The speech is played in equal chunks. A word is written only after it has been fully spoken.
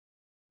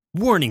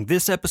Warning,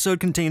 this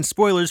episode contains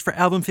spoilers for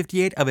Album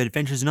 58 of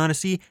Adventures in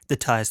Odyssey, The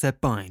Ties That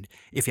Bind.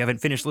 If you haven't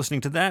finished listening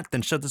to that,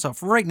 then shut this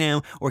off right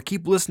now or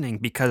keep listening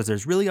because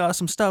there's really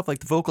awesome stuff like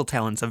the vocal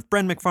talents of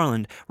Bren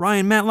McFarland,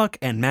 Ryan Matlock,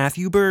 and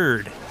Matthew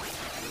Bird.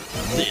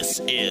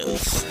 This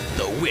is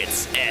the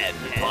Wits End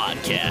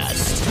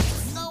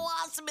Podcast. So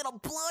awesome it'll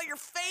blow your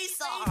face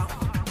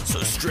off. So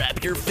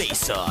strap your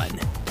face on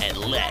and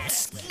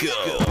let's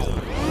go.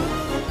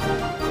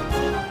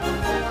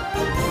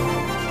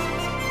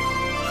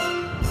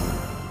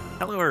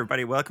 Hello,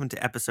 everybody. Welcome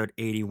to episode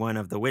 81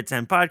 of the Wits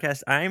End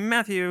Podcast. I'm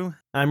Matthew.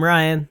 I'm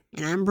Ryan.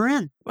 And I'm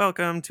Bren.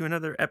 Welcome to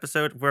another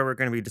episode where we're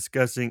going to be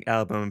discussing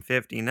Album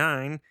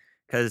 59,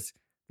 because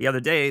the other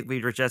day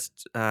we were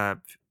just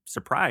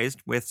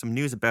surprised with some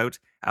news about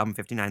Album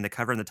 59. The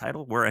cover and the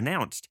title were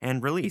announced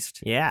and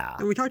released. Yeah.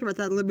 And we talked about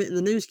that a little bit in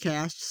the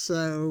newscast,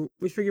 so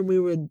we figured we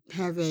would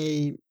have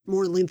a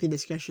more lengthy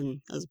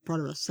discussion as part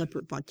of a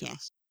separate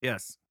podcast.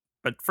 Yes.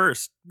 But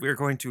first, we're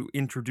going to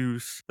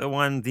introduce the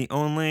one, the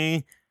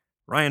only,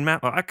 Ryan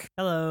Matlock.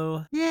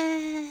 Hello.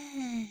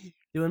 Yay!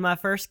 Doing my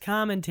first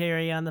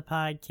commentary on the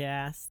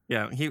podcast.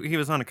 Yeah, he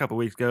was on a couple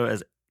weeks ago,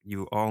 as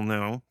you all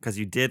know, because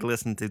you did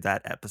listen to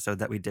that episode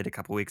that we did a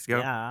couple weeks ago.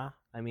 Yeah.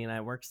 I mean,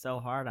 I worked so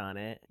hard on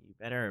it. You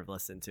better have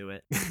listened to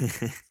it.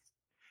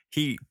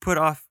 He put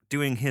off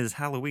doing his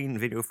Halloween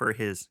video for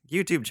his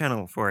YouTube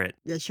channel for it.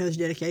 That shows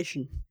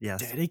dedication.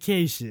 Yes.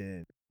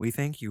 Dedication. We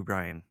thank you,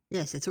 Brian,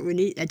 Yes, that's what we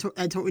need. That's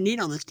what we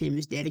need on this team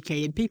is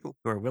dedicated people.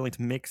 who are willing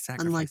to make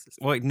sacrifices.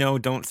 Wait, no,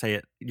 don't say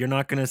it. You're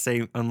not going to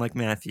say unlike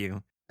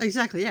Matthew.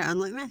 Exactly, yeah,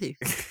 unlike Matthew.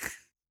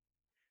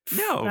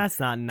 No. That's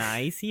not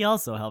nice. He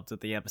also helped with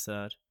the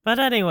episode. But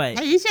anyway,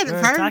 Hey, you said it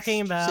we're first.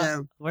 talking about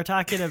so, we're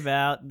talking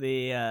about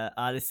the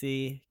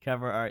Odyssey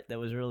cover art that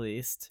was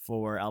released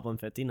for album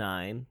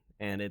 59,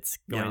 and it's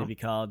going Yeah. to be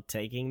called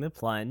Taking the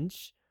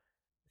Plunge.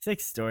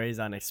 6 stories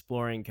on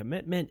exploring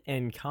commitment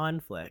and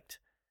conflict.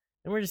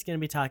 And we're just going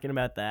to be talking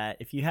about that.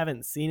 If you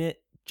haven't seen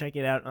it, check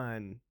it out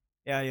on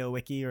AIO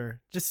Wiki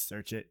or just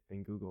search it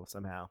in Google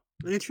somehow.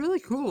 and it's really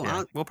cool.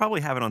 Yeah. We'll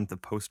probably have it on the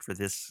post for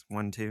this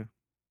one, too.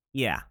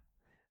 Yeah.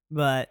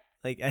 But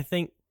I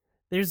think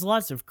there's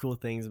lots of cool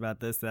things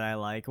about this that I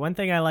like. One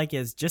thing I like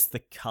is just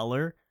the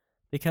color,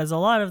 because a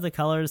lot of the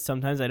colors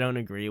sometimes I don't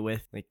agree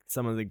with. Like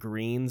some of the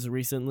greens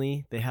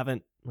recently,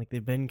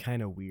 they've been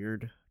kind of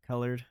weird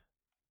colored.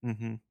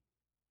 Mm-hmm.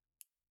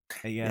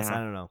 I guess Yeah. I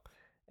don't know.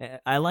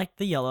 I like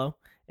the yellow,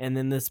 and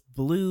then this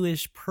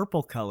bluish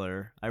purple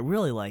color. I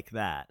really like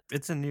that.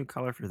 It's a new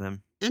color for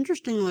them.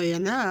 Interestingly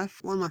enough,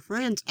 one of my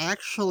friends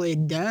actually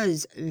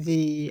does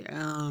the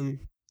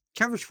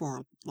covers for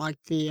them, like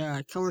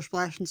the color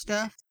splash and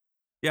stuff.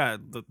 Yeah,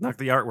 not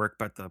the artwork,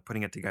 but the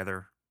putting it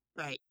together.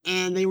 Right,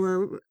 and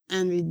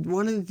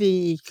one of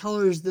the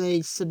colors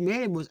they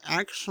submitted was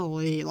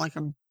actually like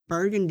a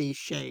burgundy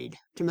shade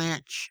to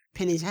match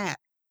Penny's hat.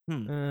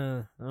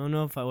 I don't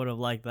know if I would have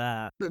liked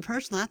that. But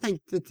personally, I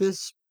think that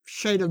this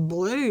shade of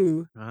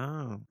blue,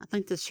 Oh.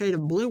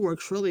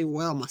 works really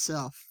well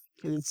myself.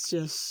 And it's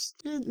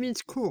just, I mean,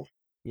 it's cool.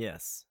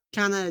 Yes.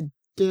 Kind of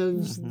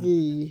gives Mhm.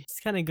 the, This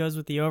kind of goes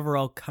with the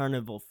overall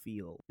carnival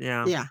feel.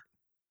 Yeah. yeah,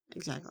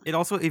 exactly. It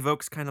also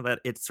evokes kind of that,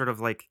 it's sort of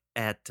like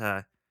at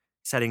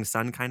setting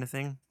sun kind of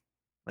thing.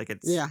 Like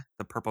it's Yeah.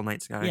 the purple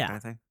night sky Yeah. kind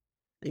of thing.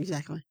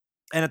 Exactly.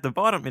 And at the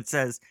bottom, it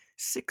says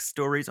 6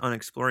 stories on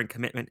exploring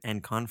commitment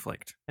and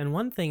conflict. And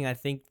one thing I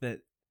think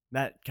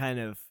that kind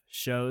of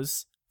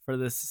shows for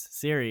this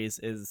series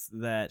is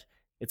that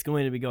it's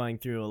going to be going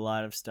through a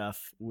lot of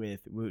stuff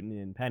with Wooten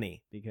and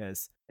Penny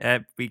because,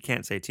 We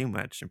can't say too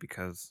much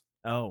because...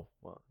 oh,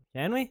 well,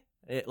 can we?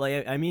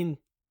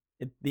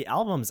 The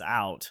album's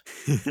out.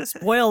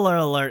 Spoiler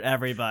alert,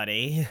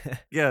 everybody.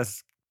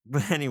 Yes.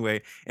 But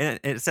anyway, and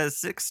it says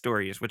 6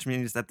 stories, which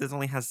means that this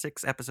only has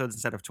 6 episodes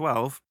instead of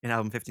 12 in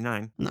album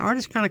 59. And the art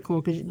is kind of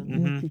cool because you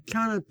Mhm. can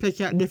kind of pick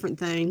out different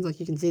things. Like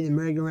you can see the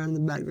merry-go-round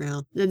in the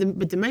background.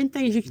 But the main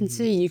things you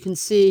can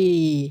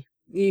see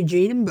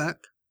Eugene and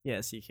Buck.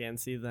 Yes, you can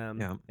see them.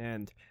 Yeah.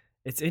 And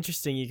it's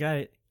interesting. You got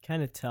to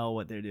kind of tell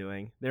what they're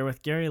doing. They're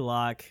with Gary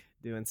Locke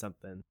doing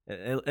something.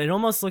 It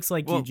almost looks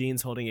like Well-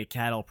 Eugene's holding a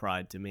cattle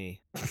prod to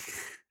me.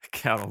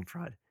 Cattle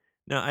prod.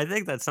 No, I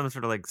think that's some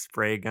sort of like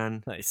spray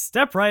gun. Like,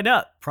 step right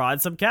up,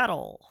 prod some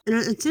cattle. And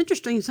it's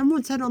interesting.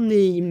 People said on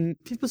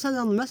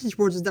the message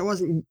boards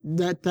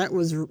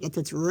that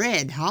it's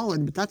red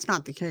hollowed, but that's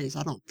not the case.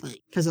 I don't think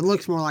because it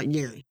looks more like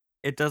Gary.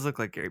 It does look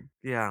like Gary.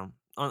 Yeah.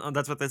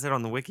 That's what they said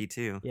on the wiki,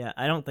 too. Yeah,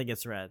 I don't think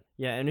it's red.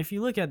 Yeah, and if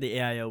you look at the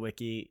AIO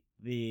wiki,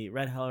 the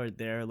red colored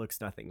there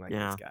looks nothing like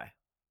Yeah. this guy.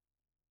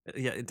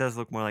 Yeah, it does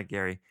look more like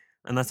Gary.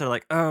 Unless they're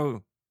like,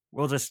 oh,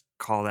 we'll just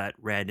call that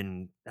red,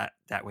 and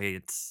that way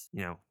it's,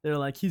 They're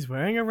like, he's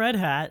wearing a red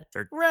hat.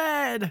 They're-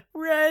 Red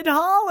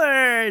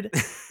hollered.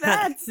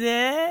 That's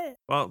it.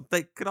 Well,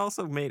 they could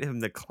also made him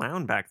the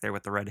clown back there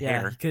with the red Yeah,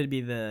 hair. he could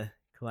be the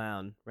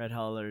clown. Red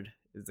hollered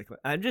is the clown.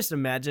 I'm just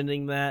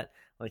imagining that,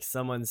 like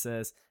someone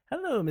says,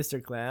 "Hello,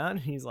 Mr. Clown."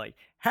 He's like,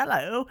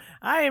 "Hello,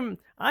 I'm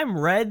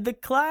Red the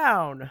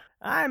Clown.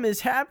 I'm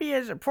as happy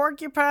as a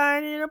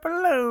porcupine in a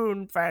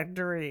balloon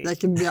factory."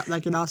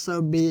 That can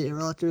also be a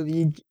relative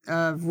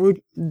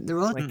the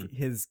relative. Like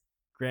his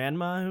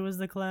grandma, who was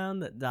the clown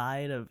that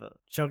died of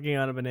choking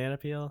on a banana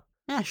peel.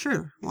 Yeah,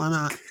 sure. Why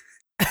not?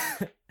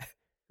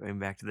 Going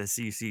back to the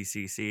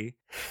CCCC,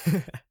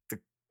 the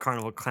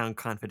Carnival Clown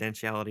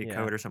Confidentiality Yeah.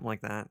 Code or something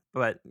like that.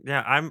 But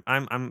yeah,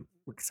 I'm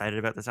excited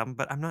about this album,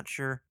 but I'm not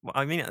sure. Well,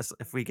 I mean,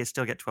 if we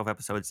still get 12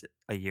 episodes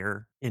a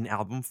year in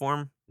album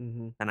form,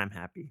 Mm-hmm. then I'm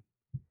happy.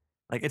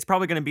 Like, it's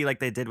probably going to be like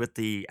they did with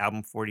the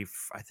album 40,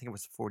 I think it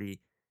was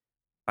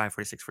 45,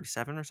 46,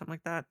 47 or something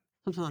like that.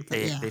 Something like that.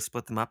 Yeah. They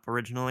split them up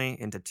originally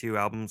into two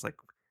albums, like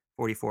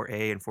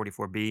 44A and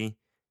 44B,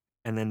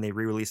 and then they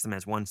re-released them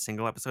as one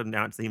single episode.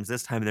 Now it seems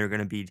this time they're going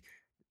to be,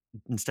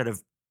 instead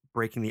of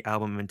breaking the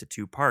album into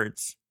two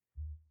parts,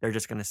 they're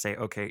just going to say,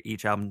 okay,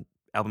 each album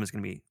is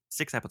going to be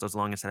 6 episodes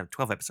long instead of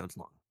 12 episodes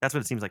long. That's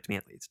what it seems like to me,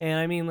 at least. And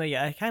I mean, like,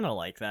 I kind of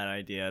like that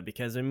idea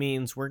because it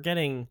means we're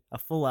getting a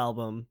full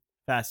album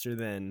faster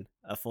than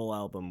a full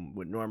album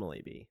would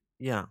normally be.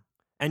 Yeah.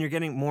 And you're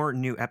getting more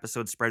new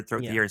episodes spread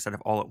throughout the year instead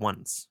of all at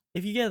once.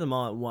 If you get them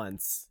all at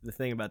once, the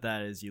thing about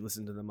that is you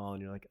listen to them all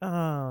and you're like,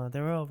 oh,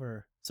 they're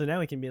over. So now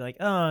we can be like,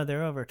 oh,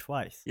 they're over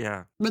twice.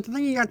 Yeah. But the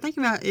thing you got to think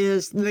about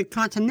is the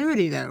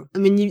continuity, though. I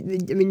mean,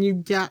 you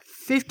got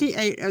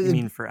 58 of the. You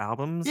mean for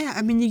albums? Yeah,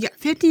 I mean, you got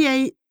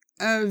 58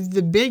 of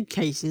the big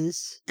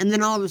cases, and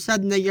then all of a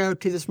sudden they go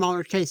to the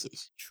smaller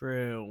cases.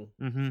 True.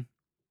 Mm-hmm.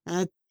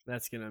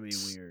 That's gonna be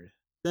weird.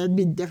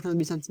 That'd definitely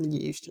be something to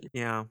get used to.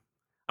 Yeah.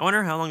 I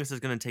wonder how long this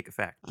is going to take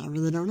effect. I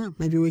really don't know.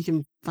 Maybe we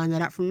can find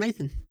that out from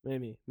Nathan.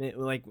 Maybe.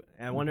 Like,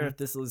 I wonder if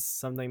this is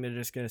something they're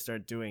just gonna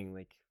start doing,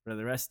 like, for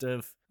the rest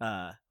of,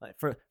 like,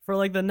 for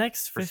like the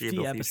next 50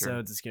 Foreseeable future.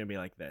 episodes, it's gonna be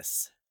like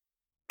this.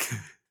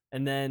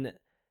 And then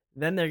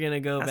they're gonna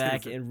go That's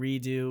back gonna and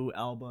redo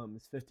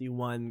albums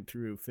 51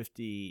 through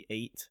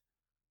 58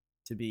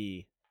 to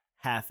be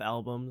half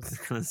albums.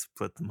 It's going to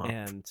split them up.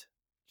 And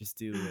just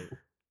do like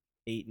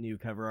 8 new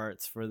cover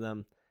arts for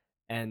them.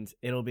 And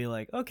it'll be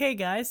like, okay,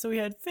 guys, so we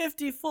had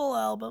 50 full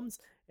albums,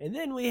 and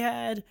then we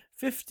had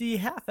 50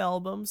 half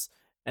albums,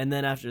 and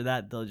then after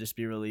that, they'll just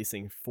be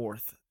releasing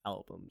 4th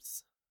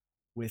albums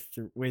with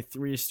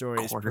 3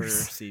 stories per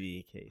Quarters.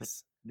 CD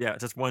case. Yeah,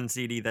 just one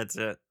CD, that's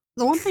it.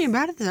 The one thing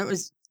about it, though,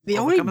 is the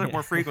Well, if only it comes out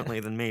more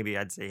frequently, then maybe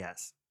I'd say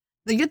yes.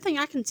 the good thing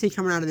I can see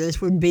coming out of this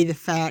would be the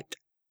fact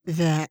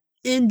that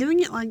in doing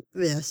it like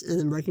this and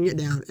then breaking it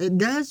down, it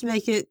does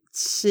make it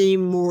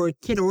seem more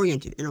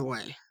kid-oriented in a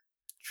way.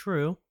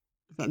 True.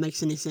 If that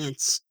makes any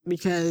sense,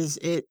 because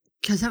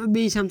that would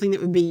be something that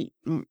would be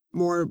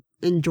more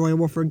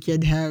enjoyable for a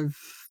kid to have.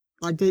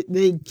 Like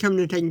they come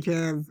to taking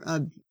care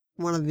of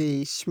one of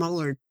the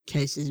smaller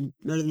cases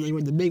better than they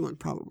would the big one,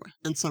 probably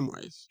in some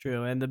ways.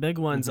 True, and the big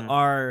ones Mhm.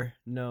 are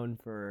known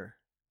for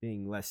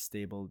being less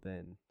stable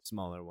than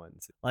smaller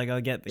ones. Like, I'll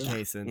get the Yeah.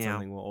 case and Yeah.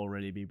 something will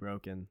already be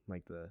broken,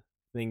 like the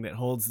thing that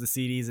holds the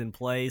CDs in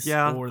place,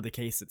 Yeah. or the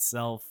case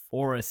itself,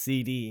 or a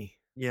CD.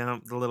 Yeah,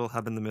 the little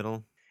hub in the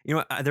middle. You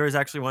know, there was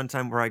actually one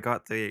time where I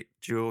got the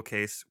jewel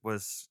case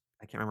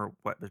I can't remember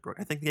what was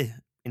broken. I think the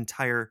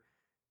entire,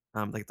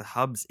 like the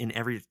hubs in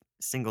every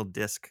single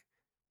disc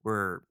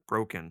were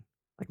broken.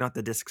 Like, not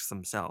the discs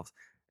themselves.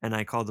 And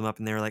I called them up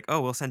and they were like, oh,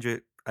 we'll send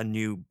you a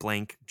new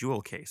blank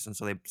jewel case. And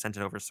so they sent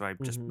it over. So I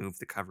just Mhm. moved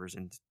the covers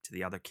into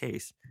the other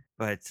case.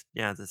 But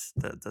yeah,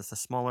 the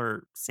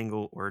smaller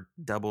single or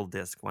double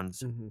disc ones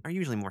Mhm. are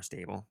usually more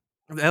stable.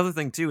 The other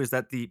thing too is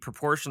that the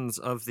proportions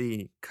of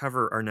the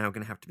cover are now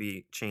going to have to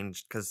be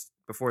changed because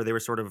before they were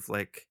sort of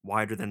like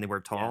wider than they were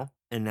tall,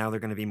 and now they're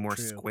going to be more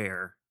True.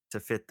 square to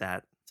fit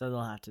that. So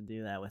they'll have to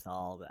do that with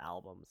all the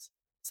albums.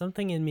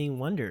 Something in me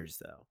wonders,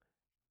 though.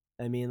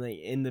 I mean, like,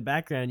 in the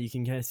background, you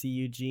can kind of see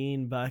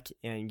Eugene, Buck,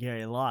 and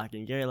Gary Locke,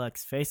 and Gary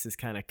Locke's face is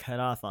kind of cut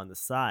off on the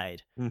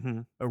side.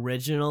 Mm-hmm.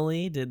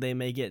 Originally, did they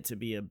make it to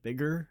be a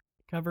bigger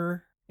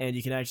cover, and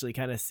you can actually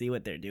kind of see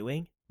what they're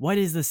doing? What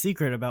is the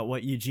secret about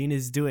what Eugene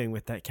is doing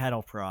with that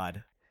cattle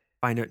prod?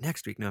 Find out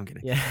next week. No, I'm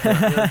kidding.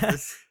 Yeah.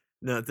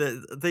 No,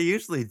 they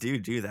usually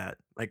do that.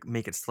 Like,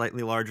 make it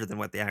slightly larger than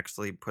what they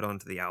actually put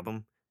onto the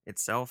album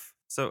itself.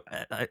 So,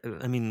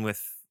 I mean,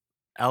 with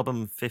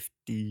album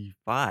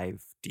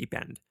 55, Deep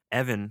End,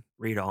 Evan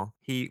Riedel,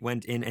 he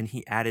went in and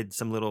he added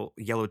some little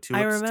yellow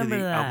tulips to the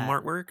remember album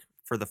that. artwork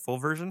for the full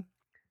version.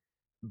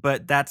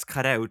 But that's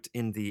cut out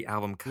in the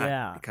album cut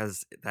Yeah.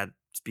 because that's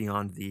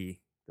beyond the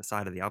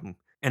side of the album.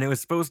 And it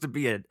was supposed to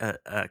be a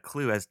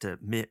clue as to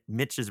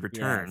Mitch's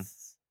return,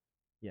 Yes.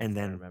 and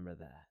I then remember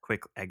that.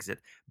 quick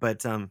exit.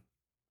 But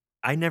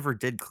I never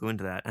did clue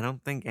into that. I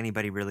don't think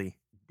anybody really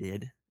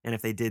did. And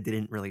if they did, they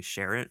didn't really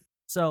share it.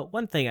 So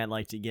one thing I'd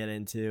like to get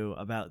into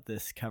about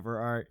this cover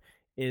art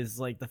is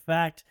like the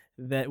fact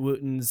that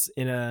Wooten's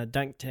in a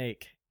dunk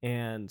tank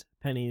and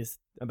Penny's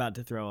about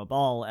to throw a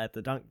ball at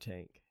the dunk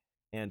tank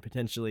and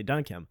potentially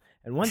dunk him.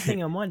 And one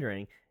thing I'm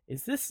wondering,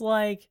 is this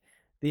like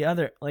the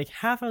other, like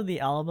half of the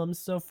albums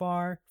so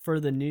far for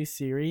the new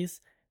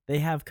series, they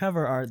have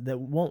cover art that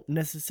won't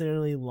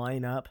necessarily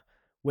line up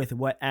with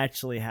what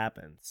actually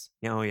happens.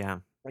 Oh yeah.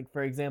 Like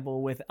for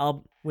example, with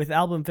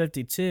album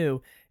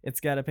 52, it's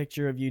got a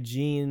picture of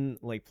Eugene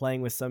like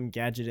playing with some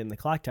gadget in the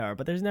clock tower,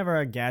 but there's never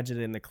a gadget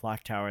in the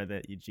clock tower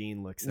that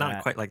Eugene looks Not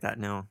at. quite like that,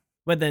 no.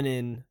 But then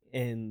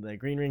in the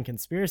Green Ring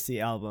Conspiracy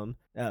album,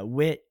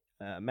 Wit,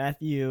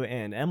 Matthew,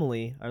 and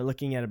Emily are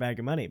looking at a bag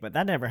of money, but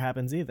that never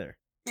happens either.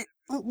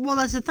 Well,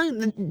 that's the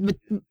thing,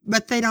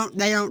 but they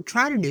don't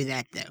try to do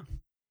that though.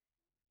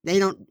 They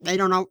don't.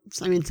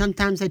 I mean,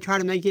 sometimes they try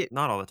to make it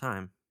Not all the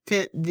time.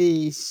 fit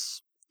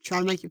try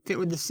to make it fit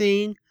with the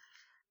scene,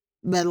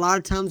 but a lot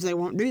of times they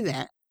won't do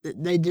that.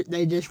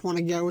 They just want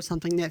to go with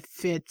something that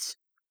fits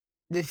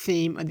the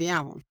theme of the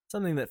album.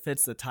 Something that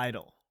fits the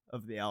title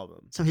of the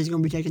album. So he's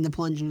going to be taking the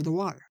plunge into the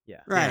water.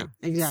 Yeah. Right.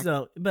 Exactly.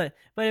 So, but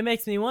it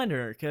makes me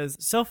wonder because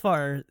so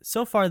far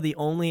the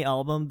only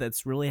album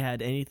that's really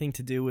had anything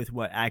to do with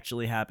what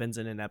actually happens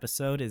in an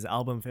episode is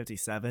album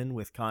 57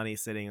 with Connie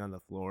sitting on the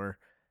floor,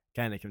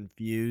 kind of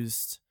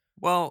confused.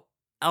 Well,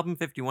 album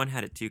 51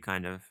 had it too,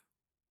 kind of.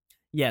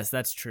 Yes,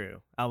 that's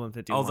true. Album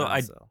 51 Although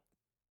also.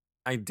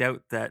 I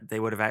doubt that they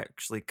would have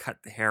actually cut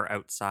the hair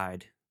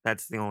outside.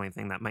 That's the only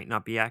thing that might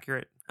not be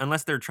accurate.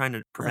 Unless they're trying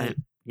to prevent,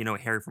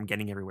 hair from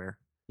getting everywhere.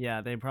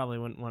 Yeah, they probably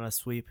wouldn't want to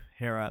sweep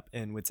hair up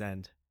in Wits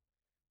End.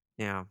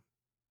 Yeah.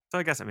 So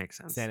I guess it makes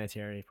sense.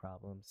 Sanitary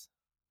problems.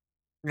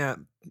 Yeah.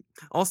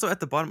 Also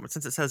at the bottom,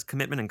 since it says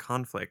commitment and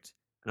conflict,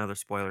 another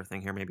spoiler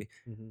thing here maybe.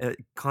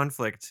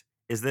 Conflict,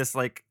 is this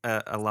like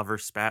a lover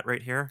spat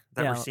right here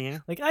that we're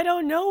seeing? Like, I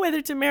don't know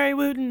whether to marry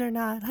Wooten or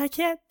not. I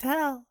can't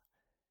tell.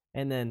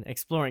 And then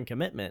exploring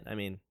commitment. I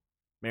mean,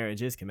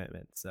 marriage is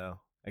commitment. So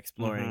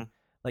exploring,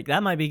 like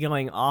that might be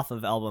going off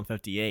of album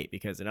 58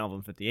 because in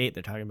album 58,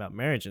 they're talking about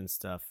marriage and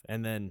stuff.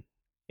 And then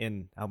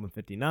in album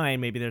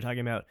 59, maybe they're talking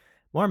about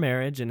more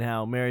marriage and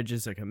how marriage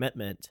is a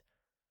commitment.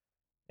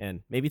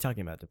 And maybe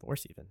talking about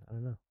divorce even. I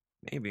don't know.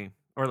 Maybe.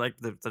 Or like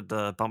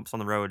the bumps on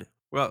the road.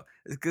 Well,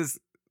 because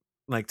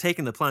like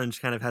taking the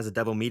plunge kind of has a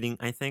double meaning,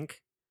 I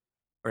think.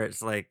 Where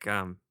it's like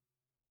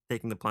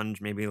taking the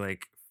plunge maybe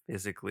like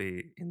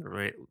physically in the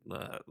right,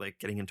 like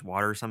getting into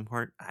water or some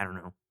part. I don't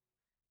know.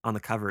 On the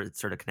cover, it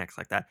sort of connects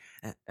like that.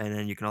 And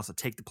then you can also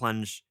take the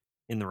plunge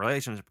in the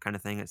relationship kind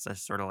of thing. It's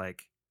just sort of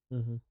like,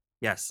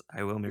 yes,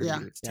 I will marry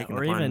you. It's taking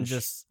the plunge. Or even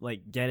just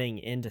like getting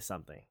into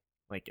something.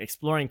 Like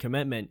exploring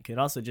commitment could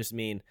also just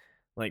mean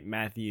like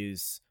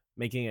Matthew's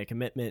making a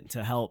commitment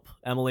to help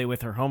Emily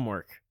with her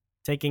homework.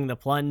 Taking the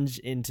plunge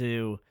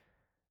into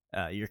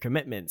your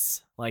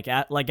commitments. Like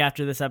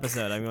after this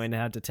episode, I'm going to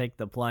have to take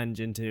the plunge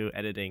into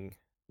editing.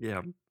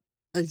 Yeah.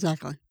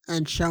 Exactly.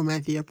 And show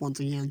Matthew up once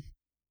again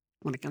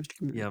when it comes to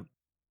commitment.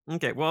 Yep.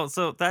 Okay, well,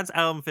 so that's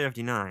album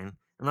 59.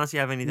 Unless you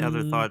have any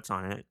other thoughts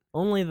on it.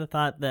 Only the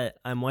thought that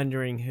I'm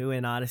wondering who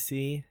in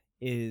Odyssey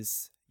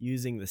is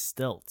using the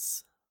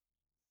stilts.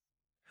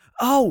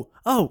 Oh,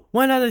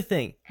 one other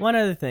thing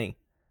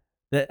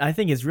that I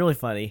think is really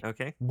funny.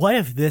 Okay. What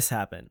if this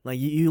happened? Like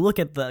you look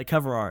at the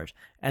cover art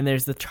and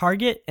there's the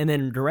target and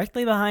then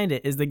directly behind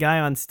it is the guy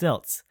on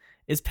stilts.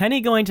 Is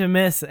Penny going to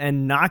miss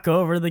and knock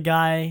over the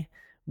guy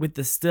with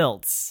the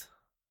stilts?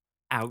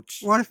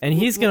 Ouch. And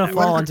he's going to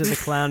fall into the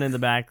clown in the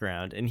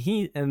background and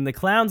the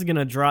clown's going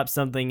to drop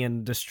something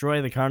and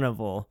destroy the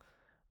carnival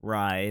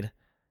ride.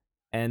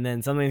 And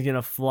then something's going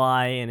to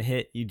fly and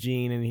hit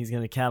Eugene and he's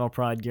going to cattle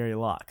prod Gary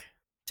Locke.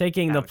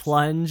 Taking the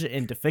plunge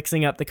into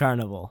fixing up the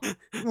carnival.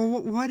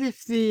 Well, what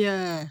if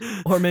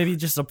the... Or maybe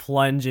just a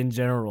plunge in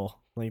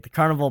general. Like the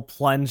carnival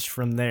plunged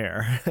from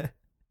there.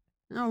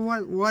 No,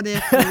 what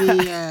if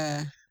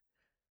the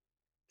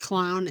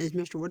clown is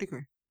Mr.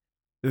 Whitaker?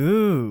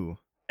 Ooh.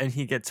 And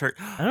he gets hurt.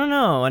 I don't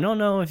know. I don't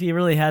know if he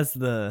really has he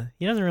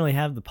doesn't really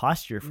have the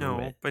posture for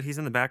Wit. But he's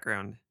in the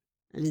background.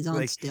 And he's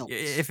on stilts.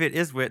 If it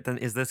is Wit, then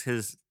is this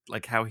his,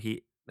 like how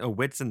he... Oh,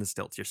 Wit's in the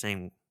stilts, you're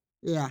saying?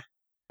 Yeah.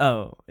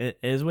 Oh, it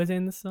is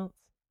within the stilts?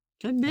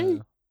 Could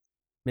be.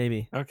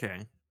 Maybe.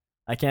 Okay.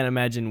 I can't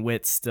imagine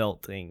Wit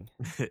stilting.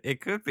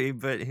 It could be,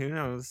 but who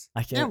knows?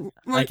 I can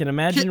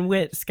imagine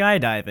Wit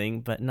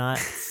skydiving, but not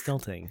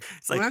stilting.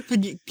 It's like, well,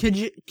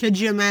 could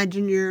you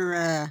imagine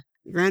your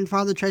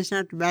grandfather chasing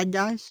after bad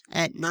guys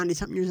at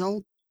 90-something years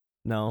old?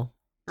 No.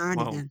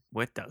 Alrighty then.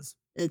 Wit does.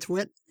 It's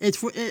Wit.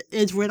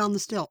 It's Wit on the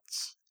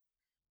stilts.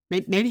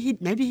 Maybe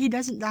he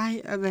doesn't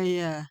die of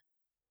a.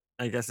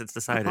 I guess it's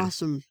decided.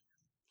 Opossum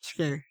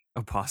scare.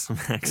 Opossum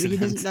accident. Maybe he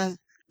doesn't die.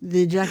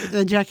 The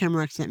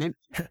jackhammer accident.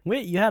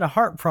 Wait, you had a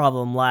heart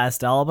problem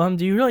last album.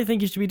 Do you really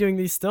think you should be doing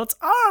these stilts?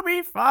 I'll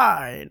be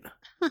fine.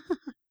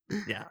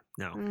 Yeah,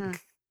 no.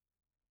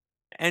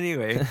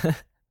 Anyway,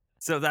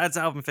 so that's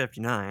album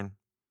 59.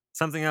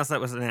 Something else that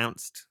was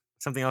announced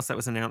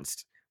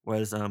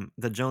was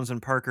the Jones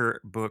and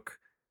Parker book,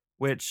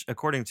 which,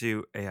 according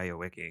to AIO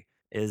Wiki,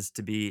 is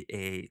to be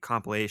a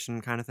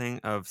compilation kind of thing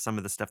of some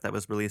of the stuff that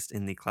was released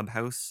in the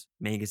Clubhouse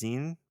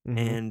magazine.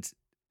 And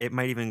it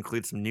might even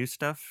include some new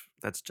stuff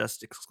that's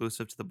just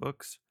exclusive to the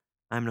books.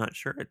 I'm not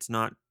sure. It's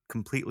not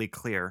completely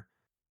clear.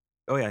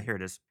 Oh yeah, here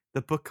it is.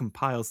 The book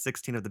compiles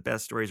 16 of the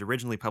best stories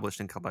originally published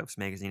in Clubhouse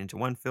magazine into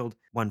one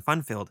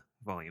fun-filled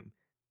volume.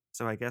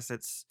 So I guess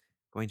it's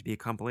going to be a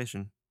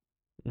compilation.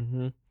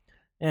 Mm-hmm.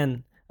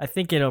 And I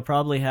think it'll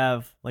probably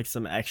have like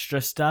some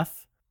extra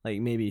stuff,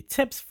 like maybe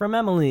tips from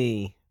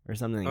Emily or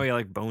something. Oh yeah,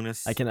 like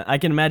bonus. I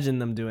can imagine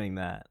them doing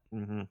that.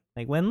 Mm-hmm.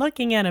 Like when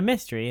looking at a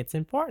mystery, it's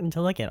important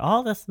to look at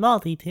all the small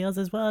details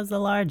as well as the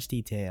large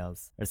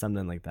details, or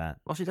something like that.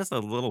 Well, she does a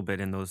little bit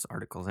in those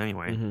articles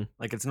anyway. Mm-hmm.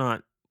 Like it's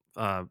not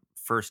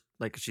first,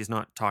 like she's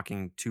not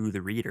talking to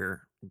the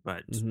reader,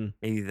 but Mm-hmm.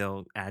 maybe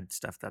they'll add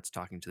stuff that's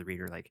talking to the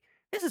reader, like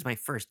this is my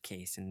first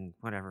case and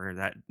whatever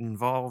that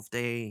involved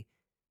a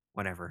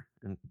whatever.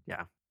 And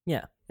yeah.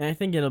 Yeah, and I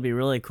think it'll be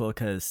really cool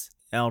because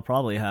it'll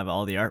probably have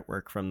all the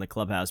artwork from the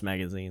Clubhouse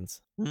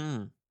magazines,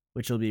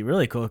 which will be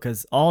really cool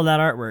because all that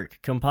artwork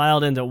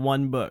compiled into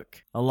one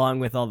book along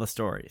with all the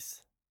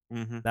stories.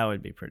 Mm-hmm. That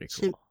would be pretty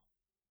She- cool.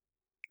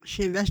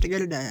 She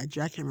investigated a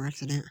jackhammer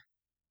accident.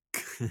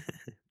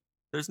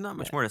 There's not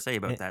much Yeah. more to say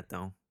about that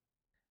though.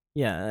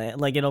 Yeah,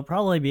 like it'll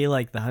probably be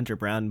like the Hunter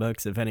Brown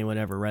books if anyone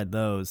ever read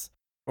those.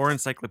 Or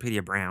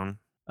Encyclopedia Brown.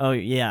 Oh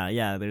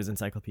yeah, there's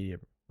Encyclopedia.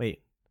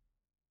 Wait,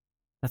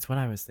 that's what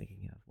I was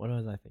thinking of. What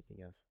was I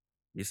thinking of?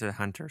 You said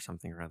Hunter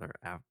something or other.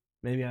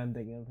 Maybe I'm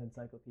thinking of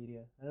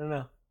Encyclopedia. I don't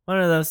know. One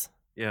of those.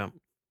 Yeah.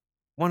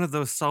 One of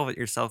those solve it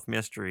yourself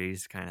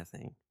mysteries kind of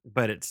thing.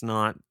 But it's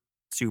not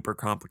super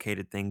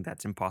complicated thing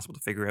that's impossible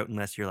to figure out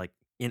unless you're like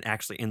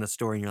actually in the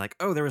story and you're like,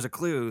 oh, there was a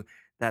clue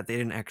that they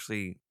didn't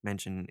actually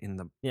mention in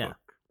the book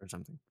or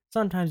something.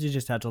 Sometimes you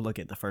just have to look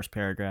at the first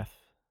paragraph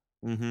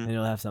Mm-hmm. and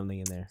you'll have something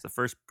in there. The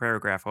first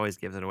paragraph always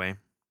gives it away.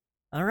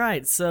 All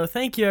right, so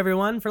thank you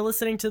everyone for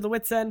listening to the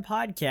Wits End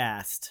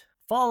podcast.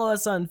 Follow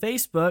us on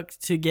Facebook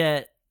to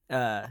get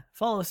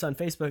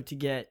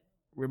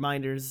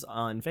reminders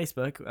on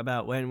Facebook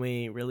about when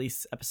we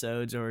release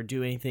episodes or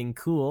do anything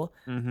cool.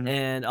 Mm-hmm.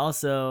 And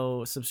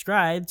also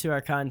subscribe to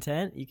our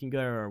content. You can go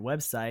to our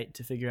website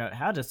to figure out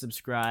how to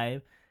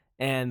subscribe.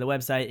 And the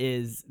website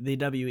is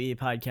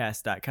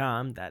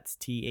thewepodcast.com. That's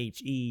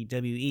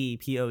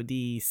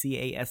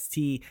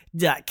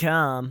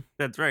THEWEPODCAST.com.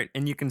 That's right.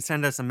 And you can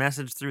send us a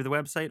message through the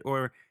website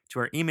or to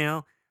our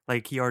email.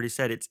 Like he already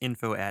said, it's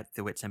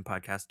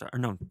info@thewitsendpodcast, or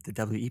no,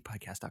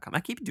 thewepodcast.com. I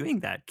keep doing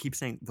that. Keep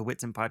saying the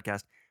Wits End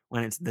Podcast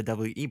when it's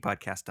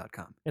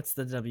thewepodcast.com. It's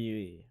the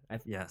WE.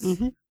 Yes.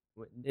 Mm-hmm.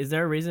 Is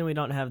there a reason we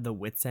don't have the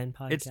Wits End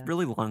podcast? It's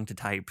really long to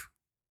type.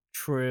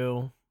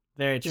 True.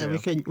 Very true. Yeah,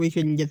 we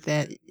couldn't get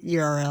that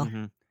URL.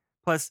 Mm-hmm.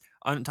 Plus,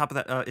 on top of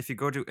that, if you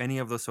go to any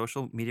of those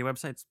social media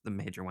websites, the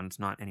major ones,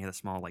 not any of the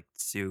small like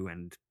Sue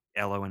and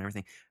Ello and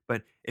everything,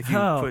 but if you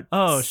put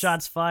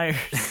shots fired.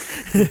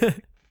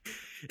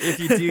 if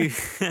you do,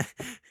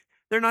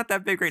 they're not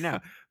that big right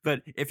now.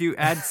 But if you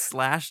add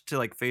 / to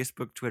like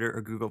Facebook, Twitter,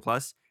 or Google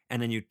Plus,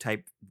 and then you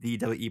type the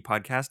WE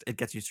podcast, it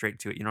gets you straight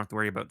to it. You don't have to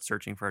worry about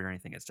searching for it or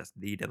anything. It's just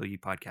the WE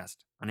podcast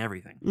on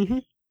everything. Mm-hmm.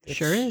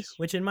 Sure is.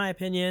 Which, in my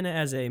opinion,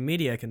 as a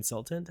media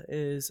consultant,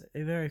 is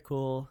a very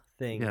cool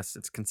thing. Yes,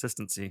 it's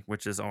consistency,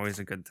 which is always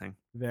a good thing.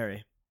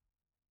 Very.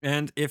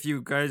 And if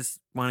you guys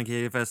want to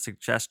give us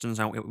suggestions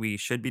on what we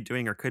should be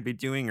doing or could be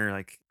doing, or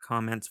like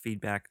comments,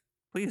 feedback,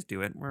 please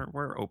do it.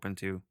 We're open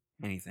to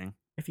anything.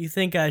 If you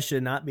think I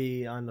should not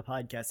be on the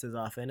podcast as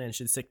often and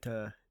should stick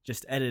to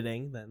just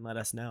editing, then let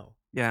us know.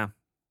 Yeah.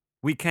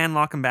 We can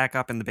lock him back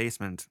up in the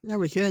basement. Yeah,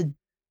 we could.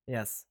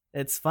 Yes.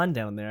 It's fun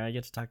down there. I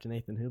get to talk to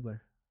Nathan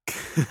Hubler.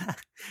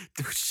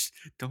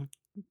 Don't.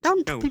 Don't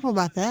No. tell people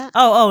about that.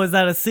 Oh, is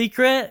that a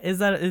secret?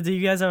 Do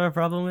you guys have a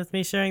problem with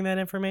me sharing that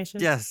information?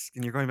 Yes,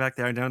 and you're going back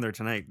there and down there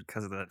tonight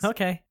because of that.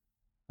 Okay.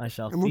 I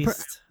shall And we'll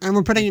feast. And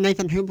we're putting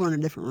Nathan Hubler in a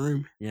different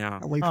room Yeah.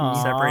 away from Aw.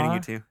 you. Separating you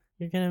two.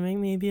 You're gonna make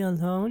me be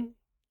alone?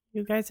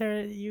 You guys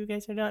are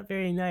not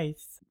very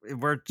nice.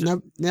 We're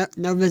just,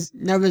 No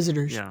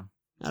visitors yeah.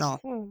 at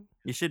all.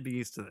 You should be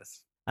used to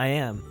this. I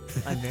am.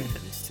 I'm very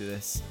used to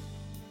this.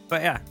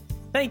 But yeah.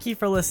 Thank you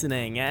for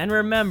listening, and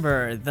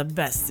remember, the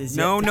best is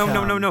yet No. to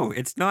come.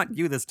 It's not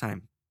you this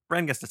time.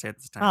 Bren gets to say it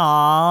this time.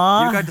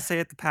 Aww. You got to say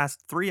it the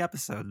past 3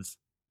 episodes.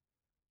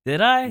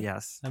 Did I?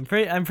 Yes. I'm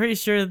pretty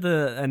sure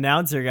the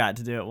announcer got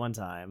to do it one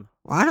time.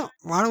 Why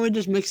don't we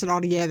just mix it all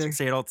together?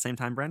 Say it all at the same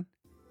time, Bren.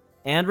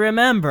 And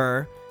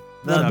remember,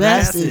 The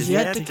best is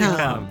yet to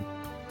come.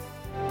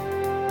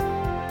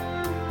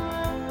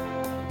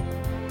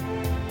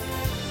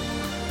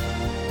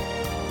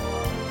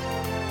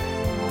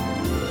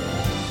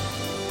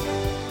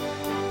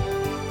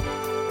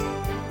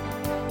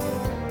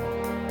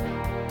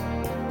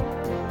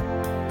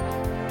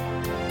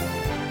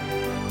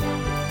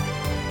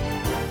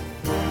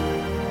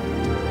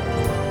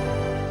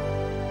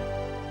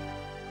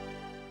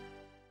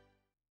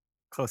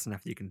 Close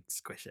enough you can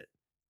squish it.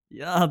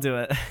 Yeah, I'll do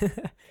it.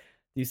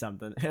 Do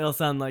something. It'll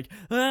sound like,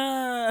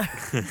 ah!